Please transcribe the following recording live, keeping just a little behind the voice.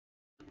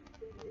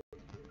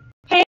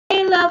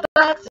Love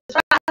Bugz is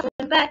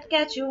rising back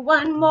at you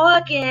one more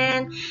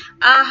again.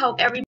 I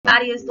hope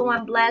everybody is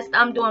doing blessed.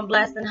 I'm doing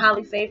blessed and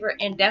highly favored,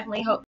 and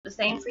definitely hope the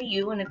same for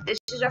you. And if this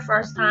is your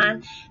first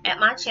time at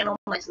my channel,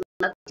 much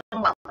love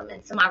and welcome.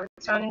 And to my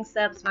returning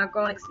subs, my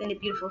growing extended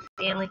beautiful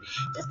family,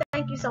 just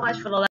thank you so much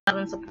for the love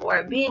and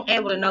support. Being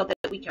able to know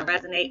that we can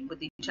resonate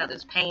with each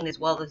other's pain as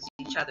well as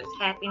each other's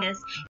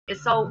happiness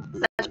is such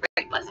a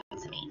great blessing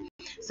to me.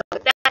 So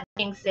with that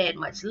being said,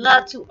 much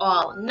love to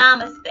all.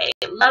 Namaste.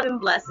 Love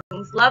and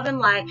blessings, love and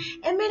light,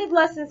 and many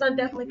blessings are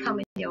definitely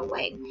coming your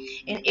way.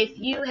 And if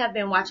you have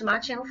been watching my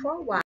channel for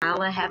a while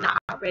and have not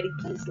already,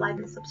 please like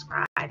and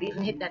subscribe.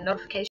 Even hit that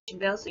notification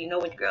bell so you know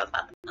when your girl's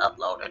about to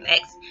upload her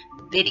next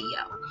video.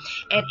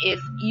 And if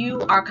you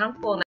are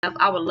comfortable enough,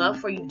 I would love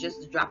for you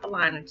just to drop a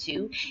line or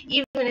two.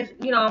 Even if,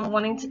 I'm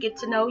wanting to get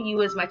to know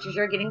you as much as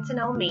you're getting to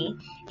know me.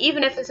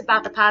 Even if it's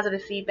about the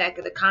positive feedback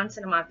of the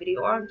content of my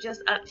video, or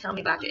just tell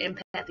me about your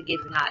empathic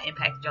gift and how it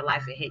impacted your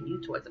life and hit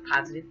you towards a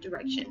positive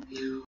direction.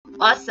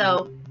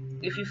 Also,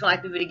 if you feel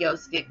like the video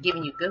is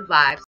giving you good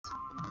vibes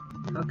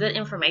or good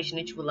information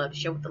that you would love to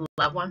share with a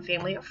loved one,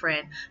 family, or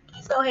friend,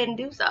 please go ahead and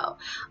do so.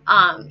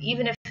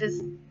 Even if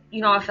it's,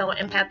 a fellow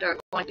empath are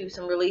going through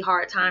some really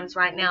hard times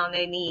right now and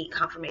they need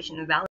confirmation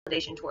and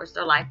validation towards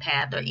their life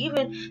path or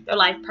even their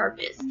life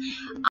purpose.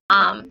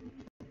 And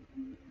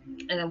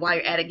then while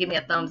you're at it, give me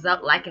a thumbs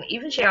up, like, and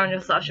even share on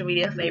your social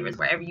media favorites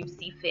wherever you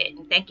see fit.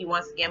 And thank you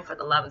once again for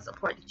the love and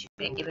support that you've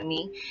been giving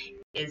me.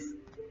 Is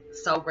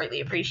so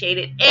greatly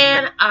appreciated,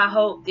 and I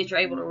hope that you're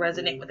able to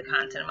resonate with the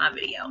content of my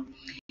video.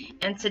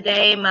 And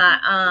today my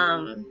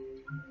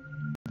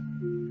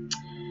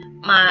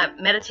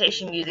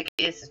meditation music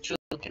is truly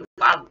beautiful.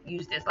 I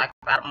used this like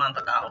about a month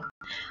ago.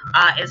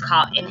 It's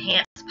called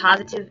Enhanced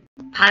Positive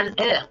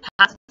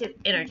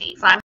Energy,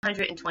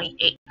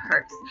 528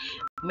 hertz,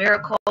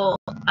 miracle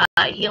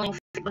healing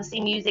frequency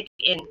music,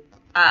 and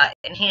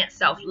enhanced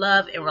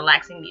self-love and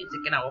relaxing music.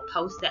 And I will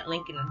post that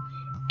link in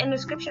the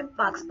description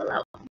box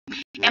below.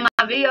 And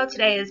my video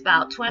today is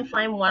about Twin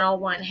Flame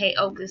 101.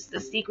 Heyoka, the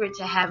secret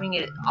to having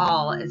it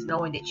all is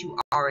knowing that you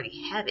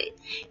already have it.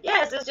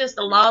 Yes, it's just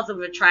the laws of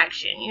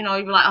attraction. You're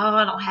like, oh,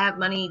 I don't have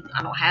money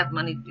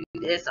to do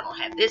this, I don't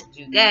have this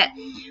to do that.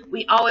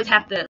 We always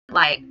have to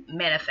like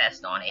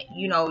manifest on it.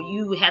 You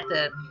have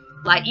to,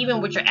 like,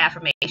 even with your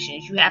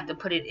affirmations, you have to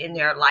put it in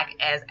there like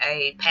as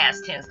a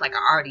past tense, like I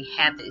already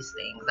have these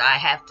things. I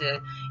have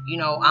to,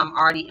 I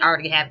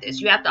already have this.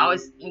 You have to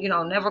always,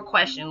 never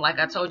question, like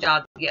I told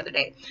y'all the other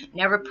day,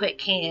 never put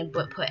can,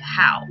 but put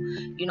how.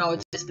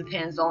 It just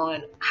depends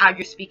on how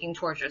you're speaking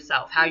towards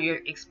yourself, how you're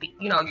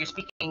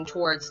speaking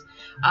towards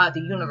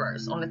the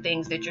universe, on the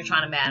things that you're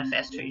trying to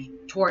manifest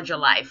towards your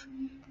life.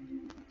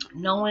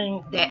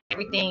 Knowing that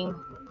everything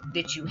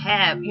that you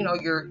have,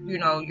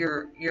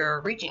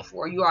 you're reaching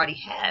for, you already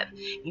have.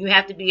 You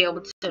have to be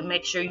able to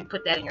make sure you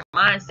put that in your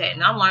mindset,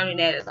 and I'm learning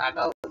that as I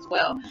go as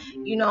well.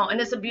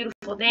 And it's a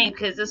beautiful thing,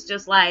 because it's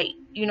just like,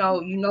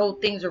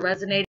 things are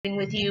resonating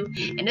with you.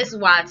 And this is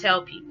why I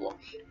tell people,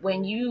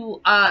 when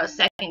you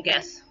second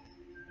guess,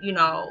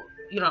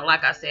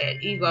 like I said,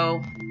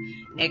 ego,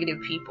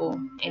 negative people,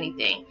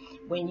 anything,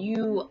 when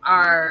you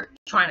are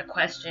trying to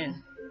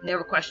question,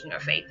 never question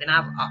your faith. And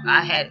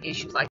I had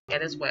issues like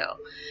that as well.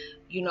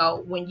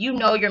 When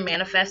you're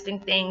manifesting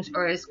things,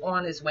 or it's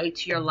on its way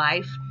to your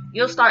life,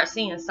 you'll start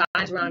seeing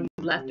signs around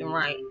you left and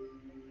right.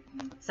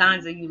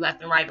 Signs of you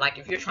left and right. Like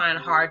if you're trying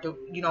hard to,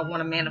 want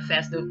to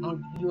manifest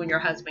on you and your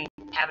husband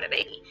having a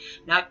baby.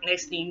 Now,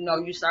 next thing you know,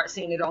 you start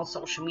seeing it on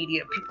social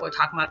media. People are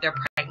talking about their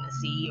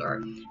pregnancy,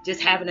 or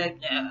just having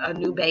a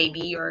new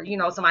baby, or,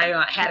 somebody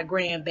had a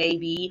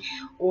grandbaby,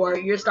 or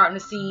you're starting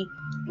to see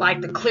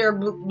like the Clear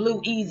Blue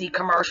Easy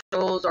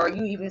commercials, or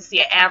you even see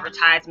an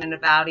advertisement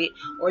about it,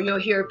 or you'll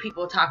hear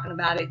people talking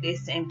about it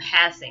this in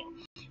passing.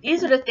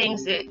 These are the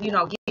things that,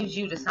 gives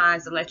you the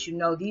signs to let you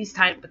know these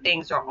type of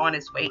things are on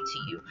its way to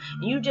you.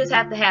 And you just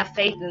have to have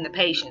faith in the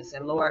patience.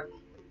 And Lord,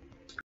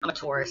 I'm a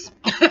Taurus.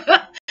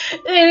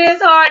 It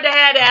is hard to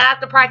have that. I have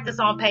to practice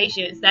on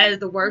patience. That is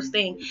the worst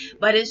thing.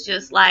 But it's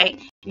just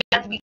like, you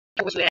have to be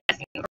careful what you're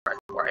asking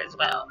for as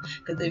well.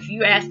 Because if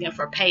you're asking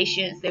for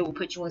patience, they will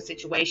put you in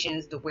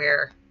situations to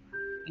where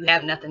you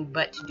have nothing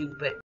but to do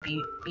but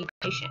be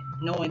patient,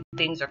 knowing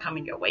things are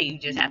coming your way. You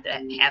just have to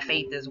have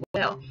faith as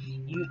well.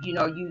 You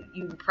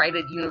pray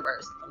to the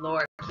universe,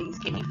 Lord, please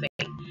give me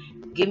faith.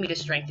 Give me the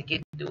strength to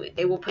get through it.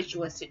 They will put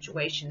you in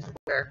situations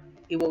where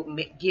it will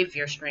give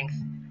your strength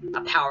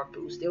a power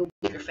boost. It will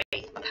give your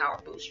faith a power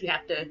boost. You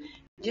have to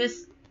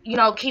just,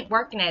 keep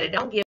working at it.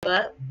 Don't give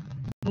up.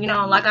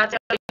 Like I tell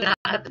you,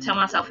 I have to tell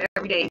myself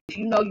every day, if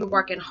you're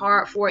working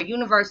hard for it,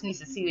 universe needs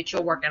to see that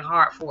you're working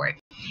hard for it.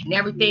 And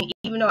everything,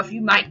 even though if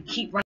you might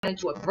keep running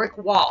into a brick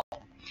wall,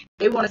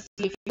 they want to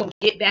see if you can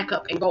get back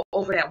up and go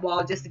over that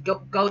wall just to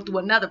go through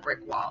another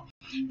brick wall.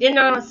 Then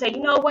they're going to say, you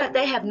know what,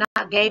 they have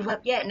not gave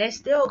up yet, and they're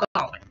still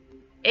going.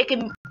 It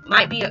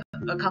might be a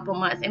couple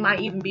months. It might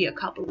even be a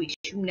couple of weeks.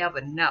 You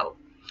never know.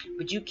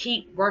 But you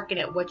keep working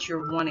at what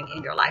you're wanting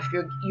in your life.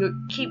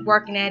 You keep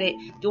working at it,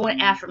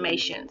 doing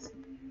affirmations.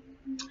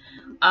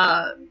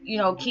 You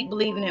know, keep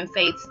believing in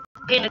faith,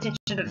 paying attention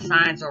to the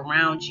signs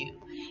around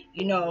you,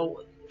 you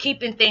know,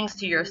 keeping things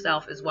to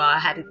yourself as well. I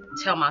had to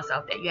tell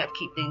myself that you have to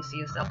keep things to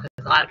yourself,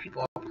 because a lot of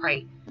people will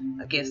pray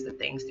against the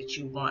things that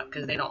you want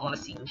because they don't want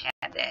to see you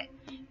have that,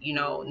 you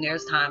know. And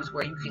there's times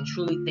where you can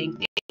truly think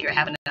that you're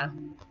having a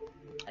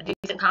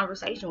decent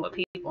conversation with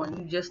people, and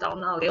you just don't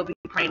know. They'll be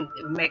praying,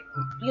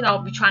 you know,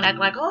 be trying to act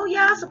like, oh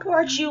yeah, I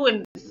support you,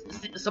 and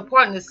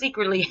supporting to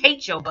secretly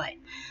hate your butt.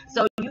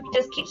 So you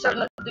just keep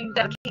you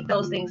gotta keep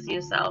those things to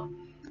yourself.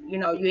 You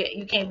know,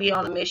 you can't be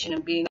on a mission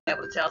and being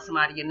able to tell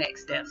somebody your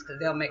next steps, because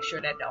they'll make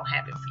sure that don't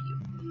happen for you.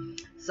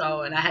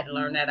 So, and I had to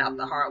learn that out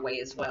the hard way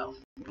as well,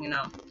 you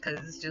know, because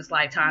it's just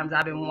like times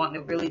I've been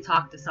wanting to really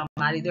talk to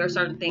somebody. There are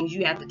certain things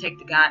you have to take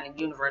to God and the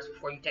universe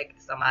before you take it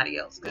to somebody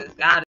else, because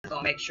God is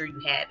going to make sure you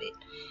have it,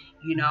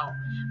 you know.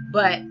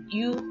 But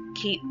you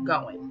keep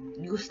going.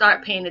 You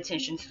start paying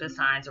attention to the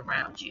signs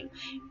around you.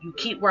 You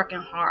keep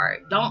working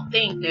hard. Don't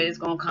think that it's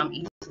going to come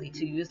easily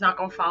to you. It's not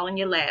going to fall in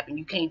your lap, and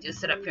you can't just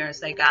sit up here and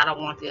say, God, I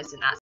want this,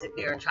 and not sit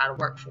there and try to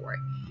work for it.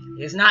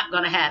 It's not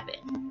going to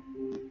happen.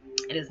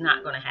 It is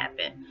not going to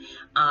happen.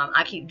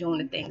 I keep doing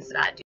the things that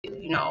I do.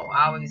 You know,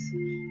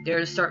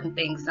 there's certain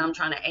things that I'm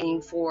trying to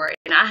aim for,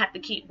 and I have to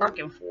keep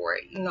working for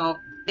it. You know,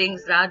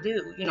 things that I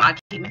do. You know, I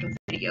keep making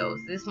videos.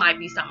 This might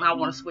be something I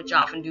want to switch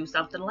off and do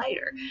something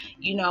later.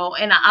 You know,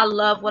 and I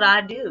love what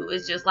I do.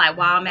 It's just like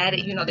while I'm at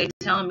it, you know, they're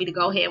telling me to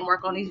go ahead and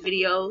work on these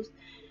videos,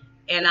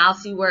 and I'll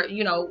see where,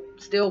 you know,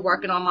 still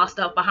working on my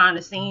stuff behind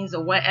the scenes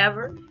or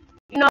whatever.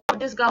 You know,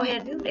 just go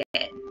ahead and do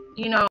that.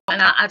 You know,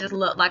 and I just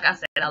love, like I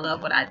said, I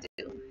love what I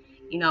do.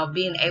 You know,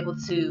 being able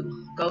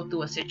to go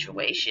through a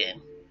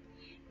situation,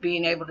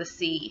 being able to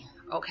see,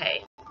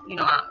 okay, you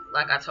know,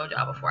 like I told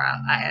y'all before, I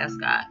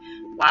asked God,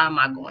 why am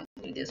I going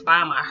through this?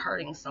 Why am I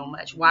hurting so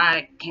much?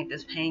 Why can't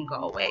this pain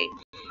go away?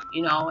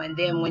 You know, and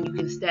then when you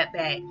can step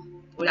back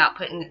without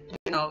putting,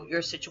 you know,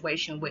 your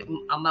situation with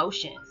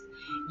emotions,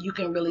 you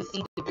can really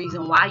see the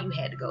reason why you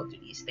had to go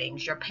through these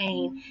things. Your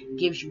pain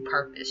gives you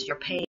purpose. Your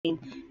pain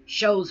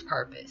shows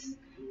purpose.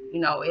 You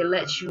know, it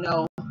lets you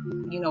know,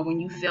 when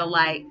you feel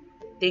like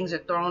things are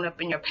thrown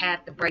up in your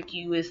path to break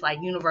you, it's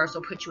like universe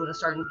will put you in a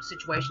certain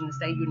situation to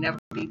say you'll never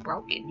be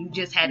broken. You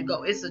just had to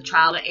go. It's a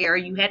trial and error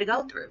you had to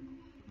go through.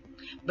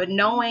 But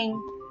knowing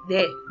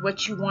that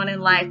what you want in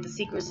life, the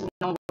secrets of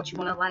knowing what you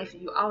want in life,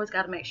 you always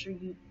got to make sure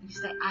you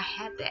say, I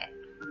have that.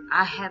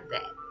 I have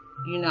that,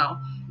 you know.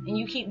 And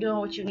you keep doing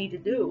what you need to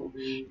do.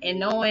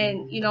 And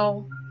knowing, you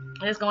know,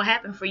 it's going to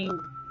happen for you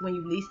when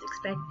you least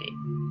expect it.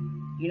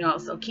 You know,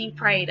 so keep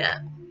prayed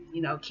up.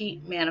 You know,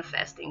 keep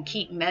manifesting,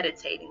 keep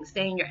meditating,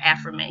 saying your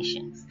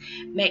affirmations.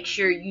 Make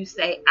sure you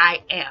say,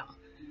 I am,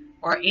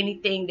 or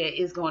anything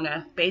that is going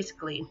to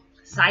basically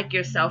psych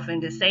yourself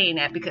into saying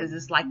that, because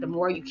it's like the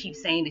more you keep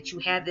saying that you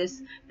have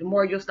this, the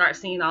more you'll start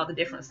seeing all the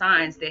different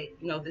signs that,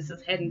 you know, this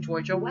is heading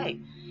towards your way.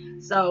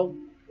 So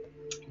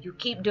you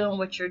keep doing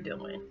what you're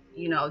doing.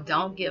 You know,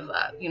 don't give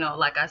up. You know,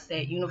 like I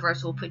said,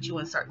 universe will put you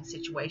in certain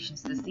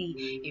situations to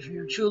see if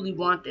you truly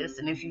want this.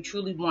 And if you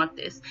truly want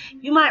this,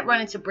 you might run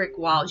into brick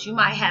walls. You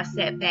might have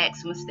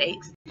setbacks,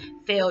 mistakes,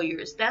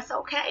 failures. That's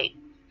okay.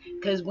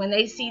 Because when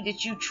they see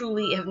that you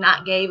truly have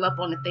not gave up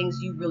on the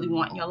things you really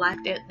want in your life,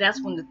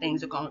 that's when the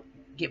things are going to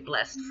get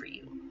blessed for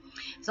you.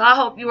 So I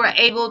hope you were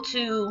able to,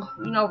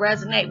 you know,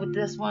 resonate with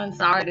this one.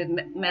 Sorry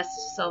the message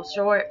is so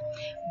short,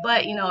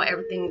 but, you know,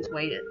 everything is the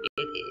way it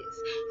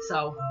is.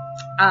 So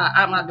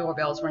my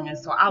doorbell's ringing,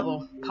 so I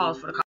will pause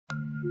for the call.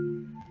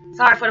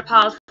 Sorry for the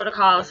pause for the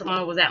call.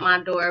 Someone was at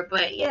my door.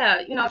 But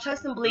yeah, you know,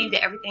 trust and believe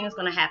that everything is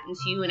going to happen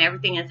to you, and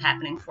everything is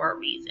happening for a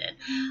reason.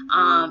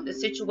 The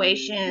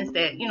situations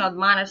that, you know, the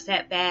minor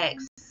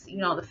setbacks, you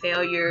know, the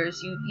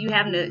failures, you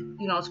having to,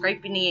 you know,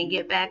 scrape your knee and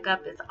get back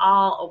up, it's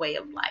all a way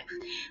of life.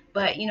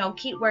 But, you know,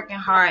 keep working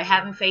hard.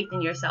 Having faith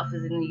in yourself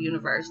is in the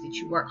universe, that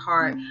you work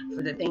hard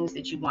for the things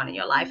that you want in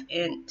your life,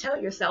 and tell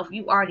yourself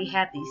you already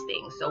have these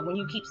things. So when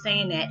you keep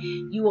saying that,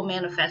 you will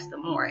manifest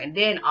them more. And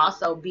then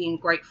also being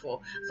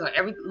grateful. So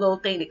every little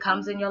thing that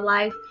comes in your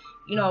life,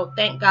 you know,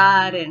 thank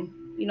God, and,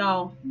 you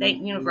know,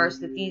 thank universe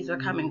that these are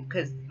coming,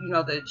 because, you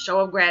know, the show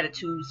of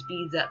gratitude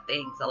speeds up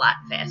things a lot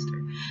faster.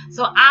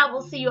 So I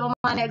will see you on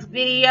my next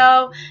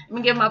video. Let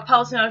me give my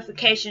post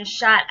notification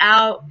shout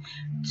out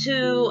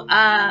to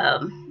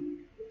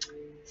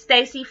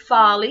Stacy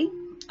Folly,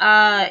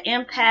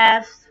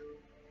 Empath,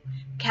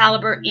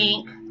 Caliber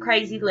Inc.,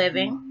 Crazy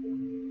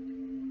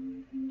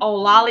Living,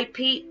 Ololly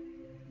 _1.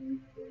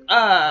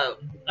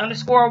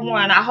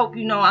 I hope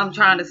you know I'm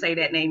trying to say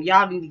that name.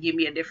 Y'all need to give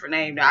me a different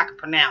name that I can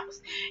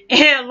pronounce.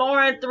 And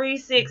Lauren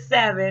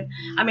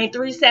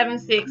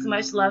 376.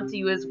 Much love to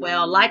you as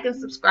well. Like and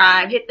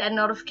subscribe. Hit that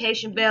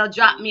notification bell.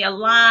 Drop me a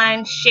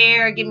line.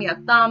 Share. Give me a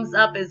thumbs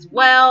up as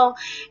well.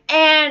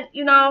 And,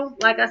 you know,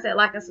 like I said,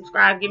 like and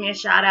subscribe. Give me a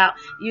shout out.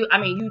 You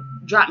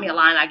drop me a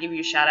line. I'll give you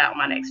a shout out in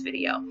my next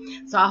video.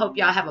 So I hope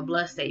y'all have a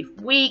blessed, safe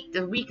week.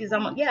 The week is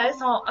almost, yeah,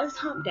 it's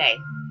hump day.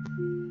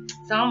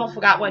 So I almost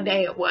forgot what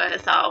day it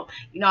was. So,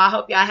 you know, I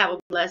hope y'all have a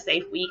blessed,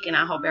 safe week, and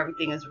I hope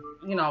everything is,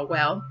 you know,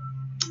 well,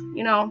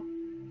 you know,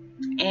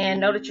 And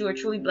know that you are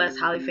truly blessed,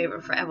 highly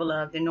favored, forever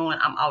loved, and knowing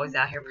I'm always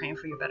out here praying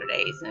for your better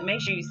days. And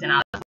make sure you send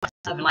out as much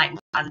love and light and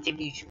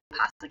positivity as you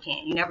possibly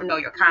can. You never know,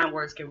 your kind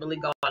words can really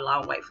go a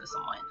long way for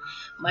someone.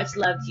 Much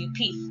love to you.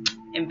 Peace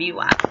and be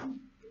wild.